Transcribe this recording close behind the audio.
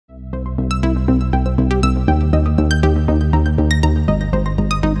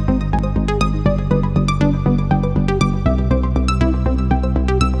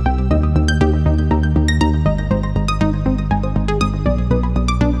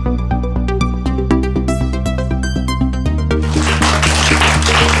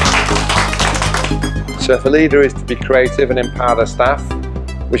So if a leader is to be creative and empower their staff,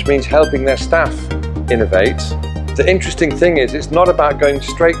 which means helping their staff innovate, the interesting thing is it's not about going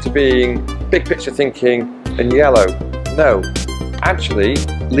straight to being big picture thinking and yellow. No, actually,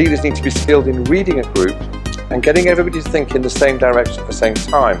 leaders need to be skilled in reading a group and getting everybody to think in the same direction at the same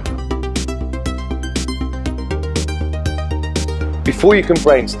time. Before you can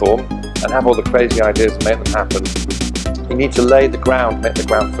brainstorm and have all the crazy ideas and make them happen, you need to lay the ground, make the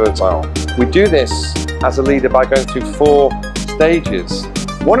ground fertile. We do this as a leader by going through 4 stages.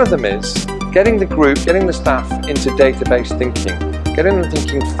 One of them is getting the group, getting the staff into database thinking, getting them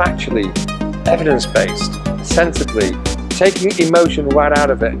thinking factually, evidence-based, sensibly, taking emotion right out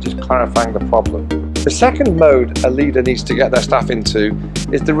of it and just clarifying the problem. The second mode a leader needs to get their staff into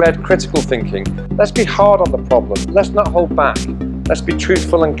is the red critical thinking. Let's be hard on the problem, let's not hold back. Let's be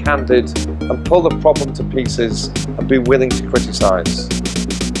truthful and candid and pull the problem to pieces and be willing to criticise.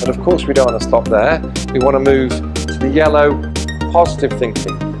 But of course we don't want to stop there. We want to move to the yellow, positive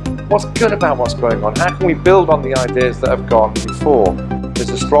thinking. What's good about what's going on? How can we build on the ideas that have gone before? There's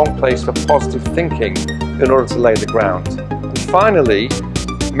a strong place for positive thinking in order to lay the ground. And finally,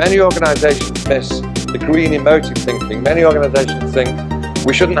 many organisations miss the green emotive thinking. Many organisations think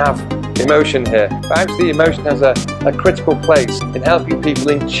we shouldn't have emotion here, but actually emotion has a critical place in helping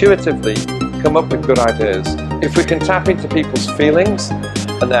people intuitively come up with good ideas. If we can tap into people's feelings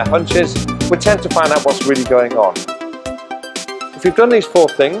and their hunches, we tend to find out what's really going on. If we've done these 4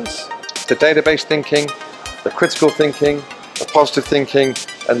 things, the database thinking, the critical thinking, the positive thinking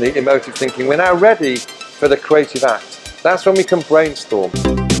and the emotive thinking, we're now ready for the creative act. That's when we can brainstorm.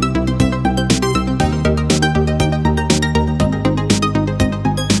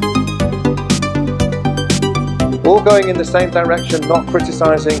 All going in the same direction, not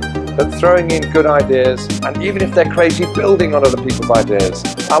criticising, but throwing in good ideas, and even if they're crazy, building on other people's ideas.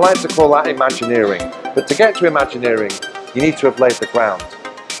 I like to call that Imagineering. But to get to Imagineering, you need to have laid the ground.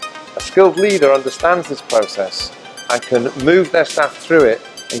 A skilled leader understands this process and can move their staff through it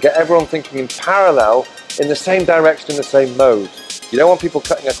and get everyone thinking in parallel in the same direction, in the same mode. You don't want people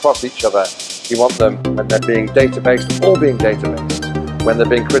cutting across each other. You want them, when they're being data-based, all being data-based. When they're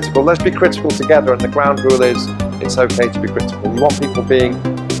being critical, let's be critical together, and the ground rule is it's okay to be critical. You want people being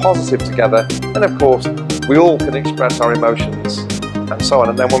positive together, and of course we all can express our emotions and so on.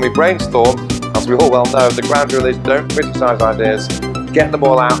 And then when we brainstorm, as we all well know, the ground rule is don't criticise ideas, get them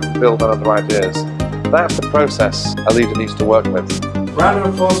all out and build on other ideas. That's the process a leader needs to work with. Round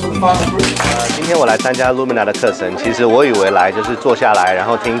of applause for the final group. 今天我来参加 Lumina 的课程，其实我以为来就是坐下来，然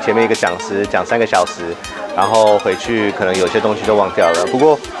后听前面一个讲师讲3个小时，然后回去可能有些东西都忘掉了。不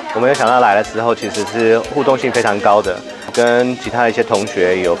过我没有想到来的时候其实是互动性非常高的，跟其他的一些同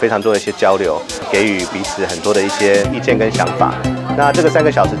学有非常多的一些交流，给予彼此很多的一些意见跟想法。那这个3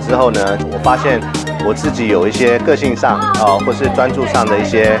个小时之后呢，我发现我自己有一些个性上或是专注上的一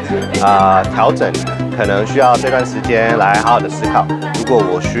些调整，可能需要这段时间来好好的思考。如果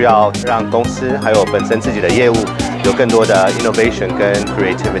我需要让公司还有本身自己的业务有更多的 innovation 跟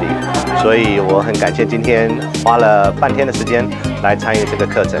creativity， 所以我很感谢今天花了半天的时间来参与这个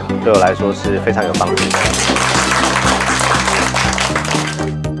课程，对我来说是非常有帮助的。